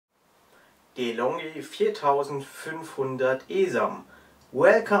DeLonghi 4500 ESAM.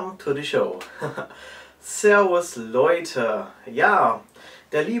 Welcome to the show. Servus Leute. Ja,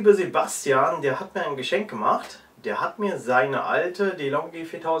 der liebe Sebastian, der hat mir ein Geschenk gemacht. Der hat mir seine alte DeLonghi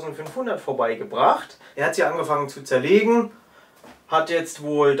 4500 vorbeigebracht. Er hat sie angefangen zu zerlegen, hat jetzt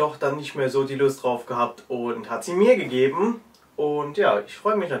wohl doch dann nicht mehr so die Lust drauf gehabt und hat sie mir gegeben. Und ja, ich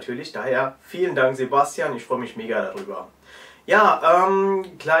freue mich natürlich, daher vielen Dank Sebastian, ich freue mich mega darüber. Ja,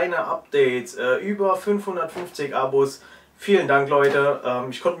 kleine Updates, über 550 Abos, vielen Dank Leute,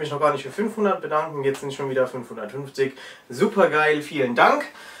 ich konnte mich noch gar nicht für 500 bedanken, jetzt sind schon wieder 550, super geil, vielen Dank.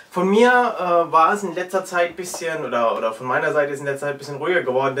 Von mir war es in letzter Zeit ein bisschen, oder von meiner Seite ist in letzter Zeit ein bisschen ruhiger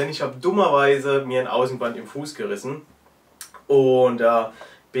geworden, denn ich habe dummerweise mir ein Außenband im Fuß gerissen und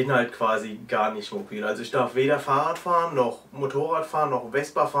bin halt quasi gar nicht mobil. Also ich darf weder Fahrrad fahren, noch Motorrad fahren, noch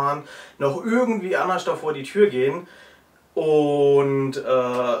Vespa fahren, noch irgendwie anders da vor die Tür gehen. Und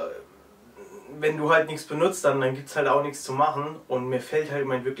wenn du halt nichts benutzt, dann gibt es halt auch nichts zu machen. Und mir fällt halt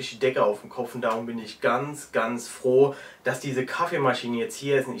immer wirklich die Decke auf den Kopf. Und darum bin ich ganz, ganz froh, dass diese Kaffeemaschine jetzt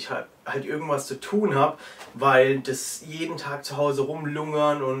hier ist und ich halt irgendwas zu tun habe. Weil das jeden Tag zu Hause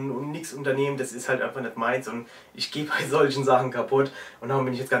rumlungern und nichts unternehmen, das ist halt einfach nicht meins. Und ich gehe bei solchen Sachen kaputt. Und darum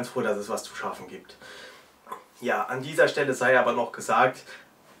bin ich jetzt ganz froh, dass es was zu schaffen gibt. Ja, an dieser Stelle sei aber noch gesagt,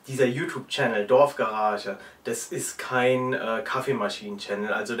 dieser YouTube-Channel Dorfgarage, das ist kein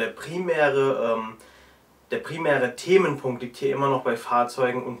Kaffeemaschinen-Channel. Also der primäre Themenpunkt liegt hier immer noch bei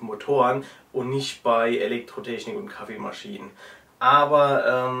Fahrzeugen und Motoren und nicht bei Elektrotechnik und Kaffeemaschinen.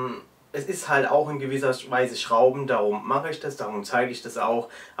 Aber es ist halt auch in gewisser Weise Schrauben, darum mache ich das, darum zeige ich das auch.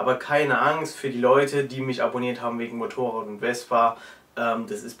 Aber keine Angst für die Leute, die mich abonniert haben wegen Motorrad und Vespa.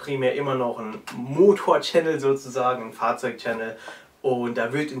 Das ist primär immer noch ein Motor-Channel sozusagen, ein Fahrzeug-Channel. Und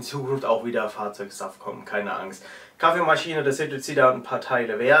da wird in Zukunft auch wieder Fahrzeugstuff kommen, keine Angst. Kaffeemaschine, das wird jetzt wieder ein paar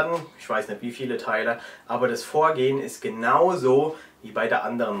Teile werden. Ich weiß nicht wie viele Teile, aber das Vorgehen ist genauso wie bei der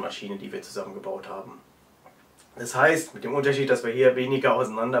anderen Maschine, die wir zusammengebaut haben. Das heißt, mit dem Unterschied, dass wir hier weniger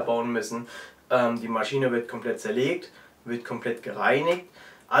auseinanderbauen müssen, die Maschine wird komplett zerlegt, wird komplett gereinigt.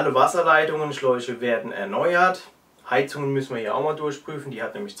 Alle Wasserleitungen, Schläuche werden erneuert. Heizungen müssen wir hier auch mal durchprüfen, die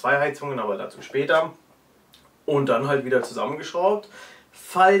hat nämlich 2 Heizungen, aber dazu später. Und dann halt wieder zusammengeschraubt.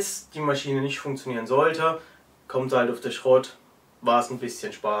 Falls die Maschine nicht funktionieren sollte, kommt halt auf den Schrott, war es ein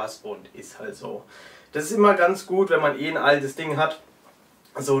bisschen Spaß und ist halt so. Das ist immer ganz gut, wenn man ein altes Ding hat,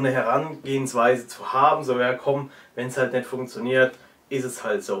 so eine Herangehensweise zu haben, so ja komm, wenn es halt nicht funktioniert, ist es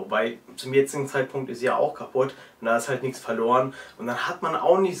halt so. Weil zum jetzigen Zeitpunkt ist ja auch kaputt und da ist halt nichts verloren. Und dann hat man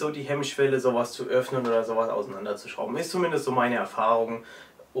auch nicht so die Hemmschwelle, sowas zu öffnen oder sowas auseinanderzuschrauben. Ist zumindest so meine Erfahrung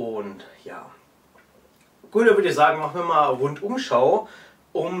und ja. Gut, dann würde ich sagen, machen wir mal eine Rundumschau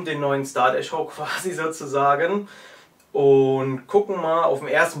um den neuen Start der Show quasi sozusagen und gucken mal auf den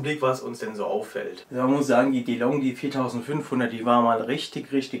ersten Blick, was uns denn so auffällt. Also man muss sagen, die DeLonghi 4500, die war mal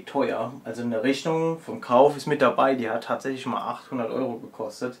richtig, richtig teuer. Also eine Rechnung vom Kauf ist mit dabei, die hat tatsächlich mal 800 €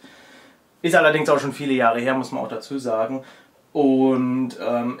 gekostet. Ist allerdings auch schon viele Jahre her, muss man auch dazu sagen. Und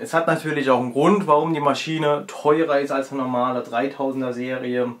es hat natürlich auch einen Grund, warum die Maschine teurer ist als eine normale 3000er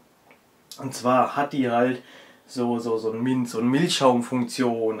Serie. Und zwar hat die halt so eine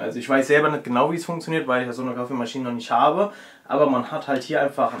Milchschaumfunktion. Also ich weiß selber nicht genau, wie es funktioniert, weil ich ja so eine Kaffeemaschine noch nicht habe. Aber man hat halt hier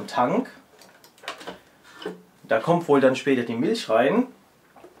einfach einen Tank. Da kommt wohl dann später die Milch rein.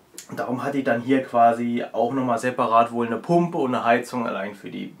 Und darum hat die dann hier quasi auch nochmal separat wohl eine Pumpe und eine Heizung allein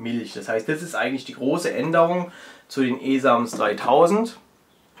für die Milch. Das heißt, das ist eigentlich die große Änderung zu den ESAMs 3000,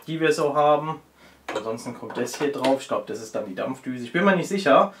 die wir so haben. Ansonsten kommt das hier drauf. Ich glaube, das ist dann die Dampfdüse. Ich bin mir nicht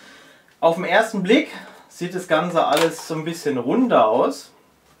sicher. Auf den ersten Blick sieht das Ganze alles so ein bisschen runder aus.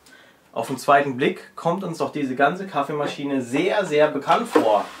 Auf den zweiten Blick kommt uns doch diese ganze Kaffeemaschine sehr, sehr bekannt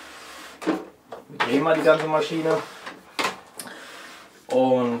vor. Wir drehen mal die ganze Maschine.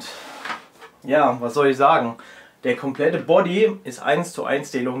 Und ja, was soll ich sagen? Der komplette Body ist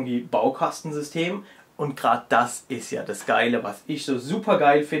 1:1 DeLonghi Baukastensystem. Und gerade das ist ja das Geile, was ich so super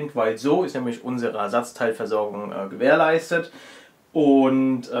geil finde, weil so ist nämlich unsere Ersatzteilversorgung gewährleistet.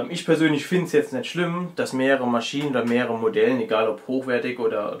 Und ich persönlich finde es jetzt nicht schlimm, dass mehrere Maschinen oder mehrere Modellen, egal ob hochwertig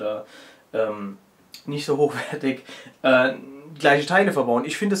oder nicht so hochwertig, gleiche Teile verbauen.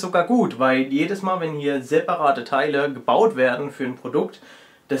 Ich finde es sogar gut, weil jedes Mal, wenn hier separate Teile gebaut werden für ein Produkt,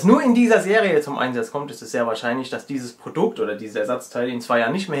 das nur in dieser Serie zum Einsatz kommt, ist es sehr wahrscheinlich, dass dieses Produkt oder dieses Ersatzteil in 2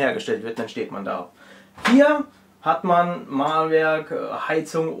 Jahren nicht mehr hergestellt wird, dann steht man da. Hier hat man Mahlwerk,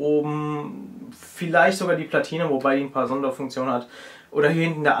 Heizung oben, vielleicht sogar die Platine, wobei die ein paar Sonderfunktionen hat. Oder hier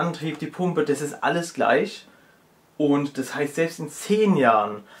hinten der Antrieb, die Pumpe, das ist alles gleich. Und das heißt, selbst in 10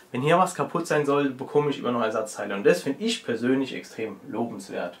 Jahren, wenn hier was kaputt sein soll, bekomme ich immer noch Ersatzteile. Und das finde ich persönlich extrem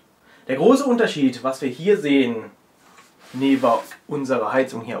lobenswert. Der große Unterschied, was wir hier sehen, neben unserer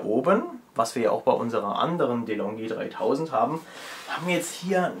Heizung hier oben, was wir ja auch bei unserer anderen DeLonghi 3000 haben, haben wir jetzt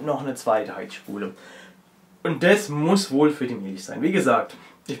hier noch eine zweite Heizspule. Und das muss wohl für die Milch sein. Wie gesagt,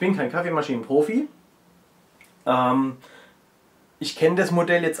 ich bin kein Kaffeemaschinenprofi. Ich kenne das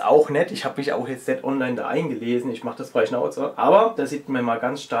Modell jetzt auch nicht. Ich habe mich auch jetzt nicht online da eingelesen. Ich mache das frei Schnauze. Aber das sieht mir mal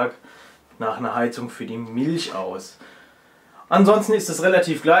ganz stark nach einer Heizung für die Milch aus. Ansonsten ist es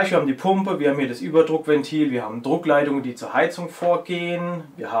relativ gleich. Wir haben die Pumpe, wir haben hier das Überdruckventil, wir haben Druckleitungen, die zur Heizung vorgehen.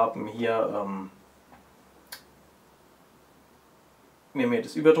 Wir haben hier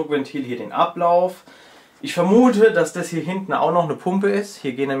das Überdruckventil, hier den Ablauf. Ich vermute, dass das hier hinten auch noch eine Pumpe ist.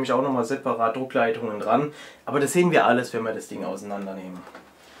 Hier gehen nämlich auch nochmal separat Druckleitungen dran. Aber das sehen wir alles, wenn wir das Ding auseinandernehmen.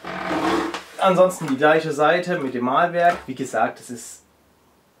 Ansonsten die gleiche Seite mit dem Mahlwerk. Wie gesagt, das ist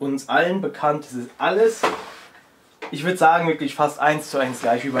uns allen bekannt. Das ist alles, ich würde sagen, wirklich fast 1:1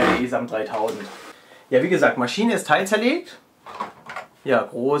 gleich wie bei der ESAM 3000. Ja, wie gesagt, Maschine ist teilzerlegt. Ja,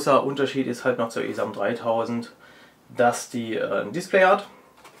 großer Unterschied ist halt noch zur ESAM 3000, dass die ein Display hat.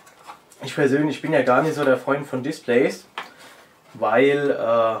 Ich persönlich bin ja gar nicht so der Freund von Displays, weil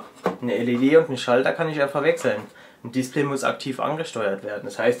eine LED und einen Schalter kann ich ja verwechseln. Ein Display muss aktiv angesteuert werden.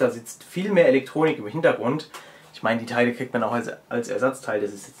 Das heißt, da sitzt viel mehr Elektronik im Hintergrund. Ich meine, die Teile kriegt man auch als Ersatzteil,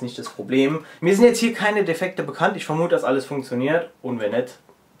 das ist jetzt nicht das Problem. Mir sind jetzt hier keine Defekte bekannt. Ich vermute, dass alles funktioniert, und wenn nicht,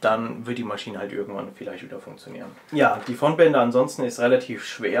 dann wird die Maschine halt irgendwann vielleicht wieder funktionieren. Ja, die Frontbänder ansonsten ist relativ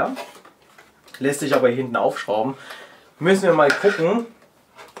schwer, lässt sich aber hier hinten aufschrauben. Müssen wir mal gucken,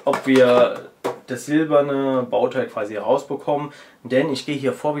 ob wir das silberne Bauteil quasi rausbekommen, denn ich gehe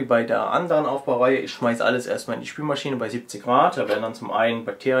hier vor wie bei der anderen Aufbaureihe. Ich schmeiße alles erstmal in die Spülmaschine bei 70 Grad, da werden dann zum einen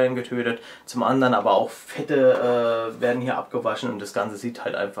Bakterien getötet, zum anderen aber auch Fette werden hier abgewaschen, und das Ganze sieht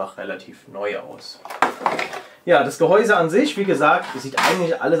halt einfach relativ neu aus. Ja, das Gehäuse an sich, wie gesagt, sieht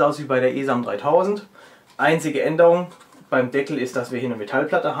eigentlich alles aus wie bei der ESAM 3000. Einzige Änderung beim Deckel ist, dass wir hier eine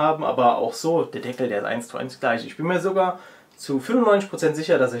Metallplatte haben, aber auch so, der Deckel, der ist 1:1 gleich. Ich bin mir sogar zu 95%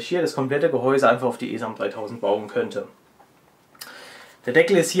 sicher, dass ich hier das komplette Gehäuse einfach auf die ESAM 3000 bauen könnte. Der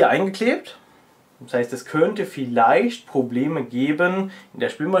Deckel ist hier eingeklebt. Das heißt, es könnte vielleicht Probleme geben in der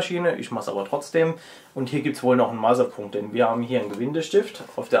Spülmaschine. Ich mache es aber trotzdem. Und hier gibt es wohl noch einen Maserpunkt, denn wir haben hier einen Gewindestift.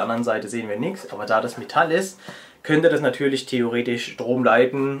 Auf der anderen Seite sehen wir nichts. Aber da das Metall ist, könnte das natürlich theoretisch Strom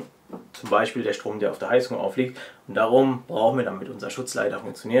leiten. Zum Beispiel der Strom, der auf der Heizung aufliegt. Und darum brauchen wir, damit unser Schutzleiter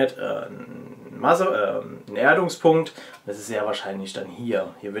funktioniert, einen Erdungspunkt. Das ist sehr wahrscheinlich dann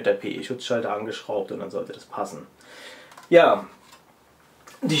hier. Hier wird der PE-Schutzschalter angeschraubt und dann sollte das passen. Ja,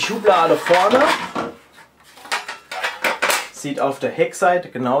 die Schublade vorne sieht auf der Heckseite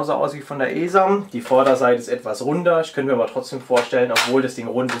genauso aus wie von der ESAM. Die Vorderseite ist etwas runder. Ich könnte mir aber trotzdem vorstellen, obwohl das Ding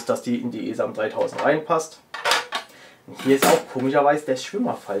rund ist, dass die in die ESAM 3000 reinpasst. Und hier ist auch komischerweise der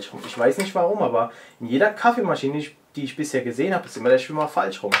Schwimmer falsch rum. Ich weiß nicht warum, aber in jeder Kaffeemaschine, die ich bisher gesehen habe, ist immer der Schwimmer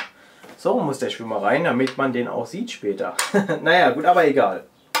falsch rum. So muss der Schwimmer rein, damit man den auch sieht später. Naja, gut, aber egal.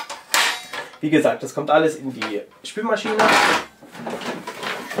 Wie gesagt, das kommt alles in die Spülmaschine.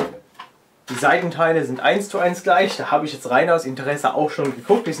 Die Seitenteile sind 1:1 gleich. Da habe ich jetzt rein aus Interesse auch schon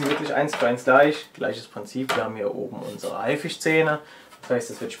geguckt. Die sind wirklich 1:1 gleich. Gleiches Prinzip. Wir haben hier oben unsere Haifischzähne. Das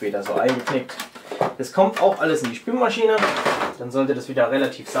heißt, das wird später so eingeknickt. Das kommt auch alles in die Spülmaschine. Dann sollte das wieder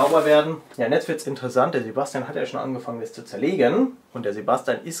relativ sauber werden. Ja, jetzt wird es interessant. Der Sebastian hat ja schon angefangen, das zu zerlegen. Und der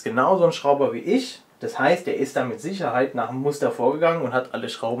Sebastian ist genauso ein Schrauber wie ich. Das heißt, er ist da mit Sicherheit nach dem Muster vorgegangen und hat alle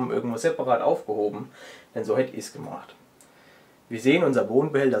Schrauben irgendwo separat aufgehoben. Denn so hätte ich es gemacht. Wir sehen, unser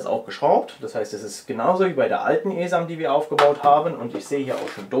Bodenbehälter ist auch geschraubt. Das heißt, es ist genauso wie bei der alten ESAM, die wir aufgebaut haben. Und ich sehe hier auch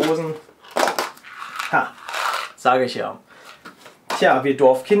schon Dosen. Ha, sage ich ja. Tja, wir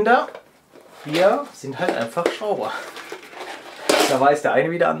Dorfkinder, wir sind halt einfach Schrauber. Da weiß der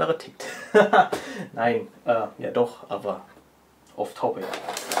eine, wie der andere tickt. Nein, ja doch, aber off topic.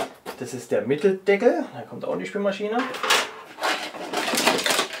 Das ist der Mitteldeckel. Da kommt auch die Spülmaschine.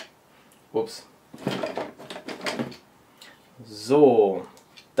 Ups. So,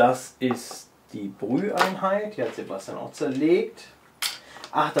 das ist die Brüheinheit. Die hat Sebastian auch zerlegt.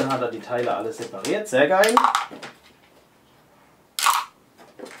 Ach, dann hat er die Teile alle separiert. Sehr geil.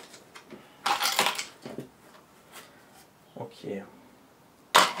 Okay.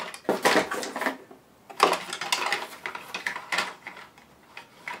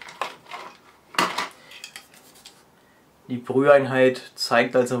 Die Brüheinheit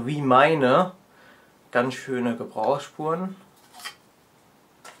zeigt also wie meine ganz schöne Gebrauchsspuren.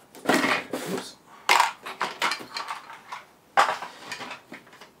 Ups.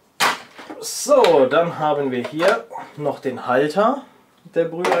 So, dann haben wir hier noch den Halter der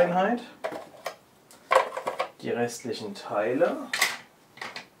Brüheinheit. Die restlichen Teile.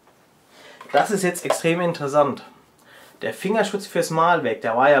 das ist jetzt extrem interessant. Der Fingerschutz fürs Mahlwerk,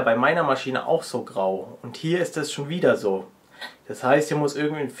 der war ja bei meiner Maschine auch so grau. Und hier ist das schon wieder so. Das heißt, hier muss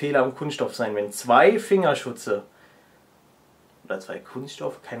irgendwie ein Fehler am Kunststoff sein. Wenn zwei Fingerschütze oder zwei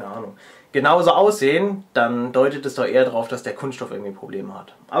Kunststoffe, keine Ahnung, genauso aussehen, dann deutet es doch eher darauf, dass der Kunststoff irgendwie Probleme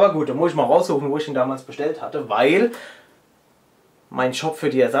hat. Aber gut, dann muss ich mal raussuchen, wo ich ihn damals bestellt hatte, weil mein Shop für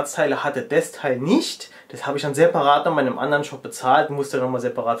die Ersatzteile hatte das Teil nicht. Das habe ich dann separat noch bei einem anderen Shop bezahlt und musste nochmal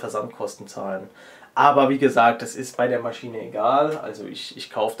separat Versandkosten zahlen. Aber wie gesagt, das ist bei der Maschine egal. Also ich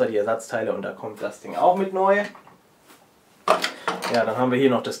kaufe da die Ersatzteile und da kommt das Ding auch mit neu. Ja, dann haben wir hier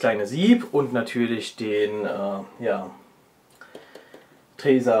noch das kleine Sieb und natürlich den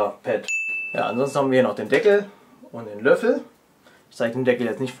Tesa-Pad. Ja, ansonsten haben wir hier noch den Deckel und den Löffel. Ich zeige den Deckel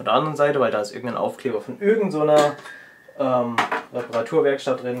jetzt nicht von der anderen Seite, weil da ist irgendein Aufkleber von irgendeiner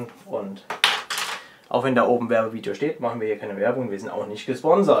Reparaturwerkstatt drin. Und auch wenn da oben Werbevideo steht, machen wir hier keine Werbung. Wir sind auch nicht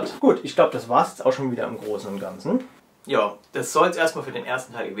gesponsert. Gut, ich glaube, das war es auch schon wieder im Großen und Ganzen. Ja, das soll es erstmal für den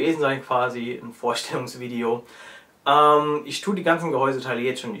ersten Teil gewesen sein, quasi ein Vorstellungsvideo. Ich tue die ganzen Gehäuseteile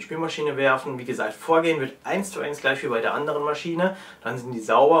jetzt schon in die Spülmaschine werfen. Wie gesagt, Vorgehen wird 1:1 gleich wie bei der anderen Maschine. Dann sind die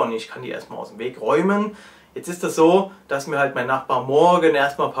sauber und ich kann die erstmal aus dem Weg räumen. Jetzt ist das so, dass mir halt mein Nachbar morgen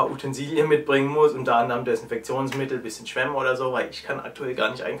erstmal ein paar Utensilien mitbringen muss, unter anderem Desinfektionsmittel, ein bisschen Schwämme oder so, weil ich kann aktuell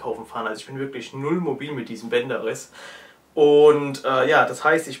gar nicht einkaufen fahren. Also ich bin wirklich null mobil mit diesem Bänderriss. Und ja, das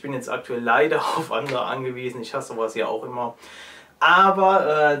heißt, ich bin jetzt aktuell leider auf andere angewiesen. Ich hasse sowas ja auch immer.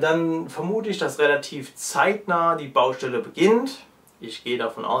 Aber dann vermute ich, dass relativ zeitnah die Baustelle beginnt. Ich gehe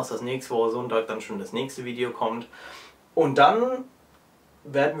davon aus, dass nächste Woche Sonntag dann schon das nächste Video kommt. Und dann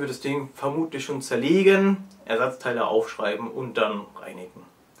werden wir das Ding vermutlich schon zerlegen, Ersatzteile aufschreiben und dann reinigen.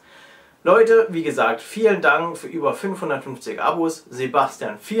 Leute, wie gesagt, vielen Dank für über 550 Abos.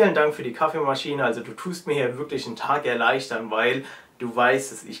 Sebastian, vielen Dank für die Kaffeemaschine. Also du tust mir hier wirklich einen Tag erleichtern, weil du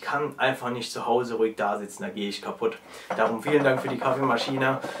weißt es, ich kann einfach nicht zu Hause ruhig da sitzen, da gehe ich kaputt. Darum vielen Dank für die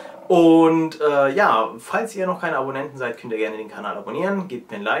Kaffeemaschine. Und ja, falls ihr noch keine Abonnenten seid, könnt ihr gerne den Kanal abonnieren.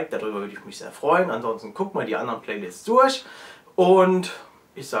 Gebt mir ein Like, darüber würde ich mich sehr freuen. Ansonsten guckt mal die anderen Playlists durch. Und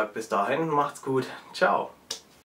ich sage bis dahin, macht's gut. Ciao.